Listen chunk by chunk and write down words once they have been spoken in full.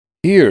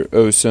Hear,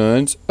 O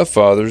sons, a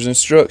father's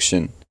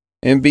instruction,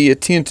 and be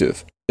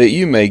attentive, that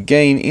you may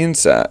gain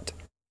insight.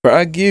 For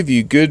I give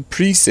you good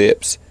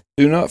precepts.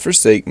 Do not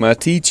forsake my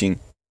teaching.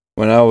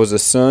 When I was a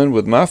son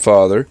with my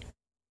father,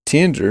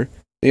 tender,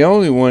 the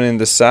only one in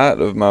the sight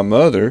of my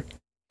mother,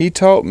 he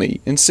taught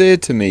me, and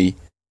said to me,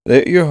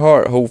 Let your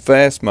heart hold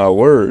fast my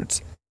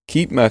words,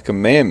 keep my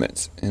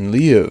commandments, and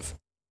live.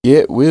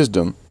 Get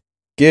wisdom,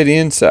 get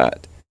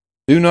insight.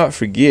 Do not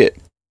forget,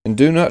 and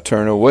do not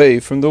turn away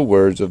from the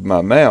words of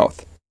my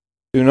mouth.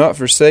 Do not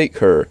forsake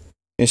her,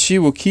 and she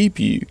will keep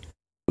you.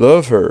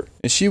 Love her,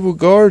 and she will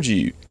guard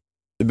you.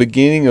 The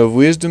beginning of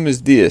wisdom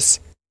is this: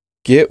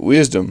 get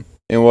wisdom,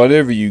 and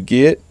whatever you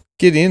get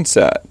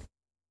insight.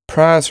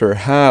 Prize her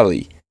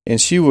highly, and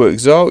she will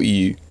exalt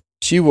you.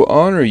 She will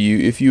honor you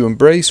if you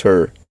embrace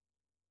her.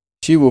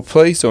 She will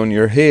place on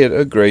your head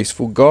a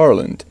graceful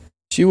garland.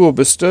 She will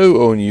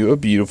bestow on you a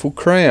beautiful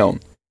crown.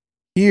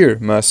 Hear,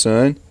 my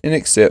son, and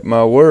accept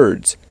my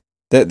words,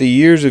 that the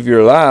years of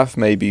your life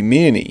may be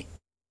many.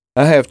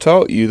 I have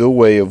taught you the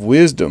way of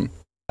wisdom.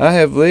 I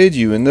have led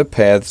you in the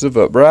paths of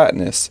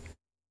uprightness.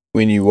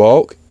 When you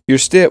walk, your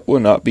step will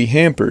not be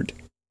hampered,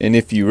 and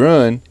if you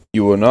run,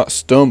 you will not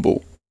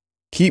stumble.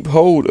 Keep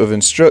hold of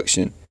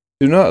instruction.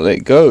 Do not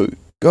let go.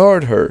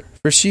 Guard her,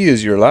 for she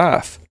is your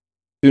life.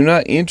 Do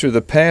not enter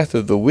the path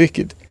of the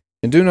wicked,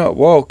 and do not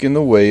walk in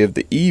the way of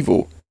the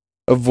evil.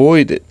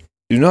 Avoid it.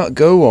 Do not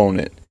go on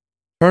it.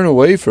 Turn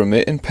away from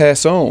it and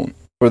pass on,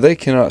 for they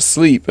cannot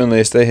sleep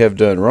unless they have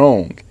done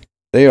wrong.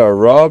 They are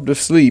robbed of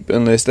sleep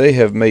unless they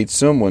have made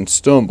someone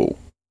stumble.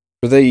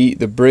 For they eat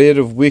the bread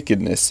of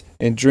wickedness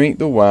and drink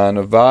the wine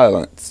of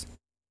violence.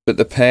 But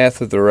the path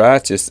of the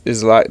righteous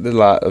is like the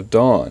light of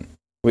dawn,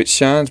 which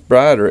shines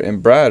brighter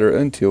and brighter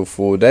until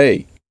full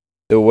day.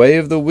 The way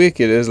of the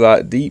wicked is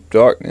like deep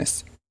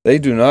darkness. They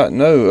do not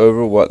know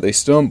over what they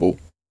stumble.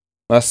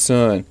 My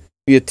son,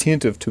 be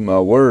attentive to my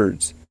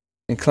words.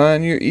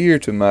 Incline your ear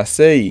to my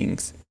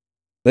sayings.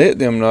 Let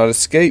them not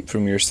escape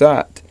from your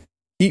sight.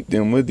 Keep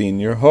them within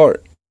your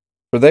heart.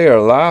 For they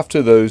are life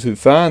to those who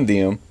find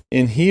them,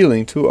 and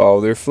healing to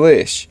all their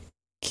flesh.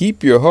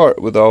 Keep your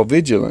heart with all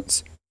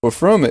vigilance, for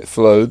from it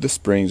flow the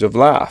springs of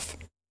life.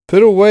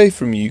 Put away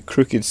from you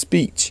crooked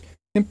speech,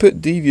 and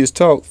put devious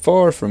talk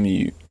far from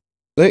you.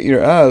 Let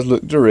your eyes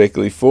look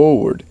directly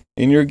forward,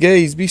 and your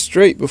gaze be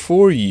straight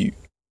before you.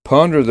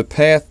 Ponder the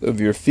path of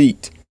your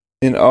feet,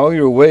 then all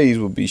your ways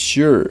will be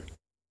sure.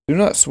 Do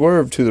not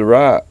swerve to the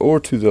right or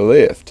to the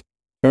left.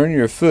 Turn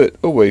your foot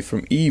away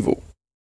from evil.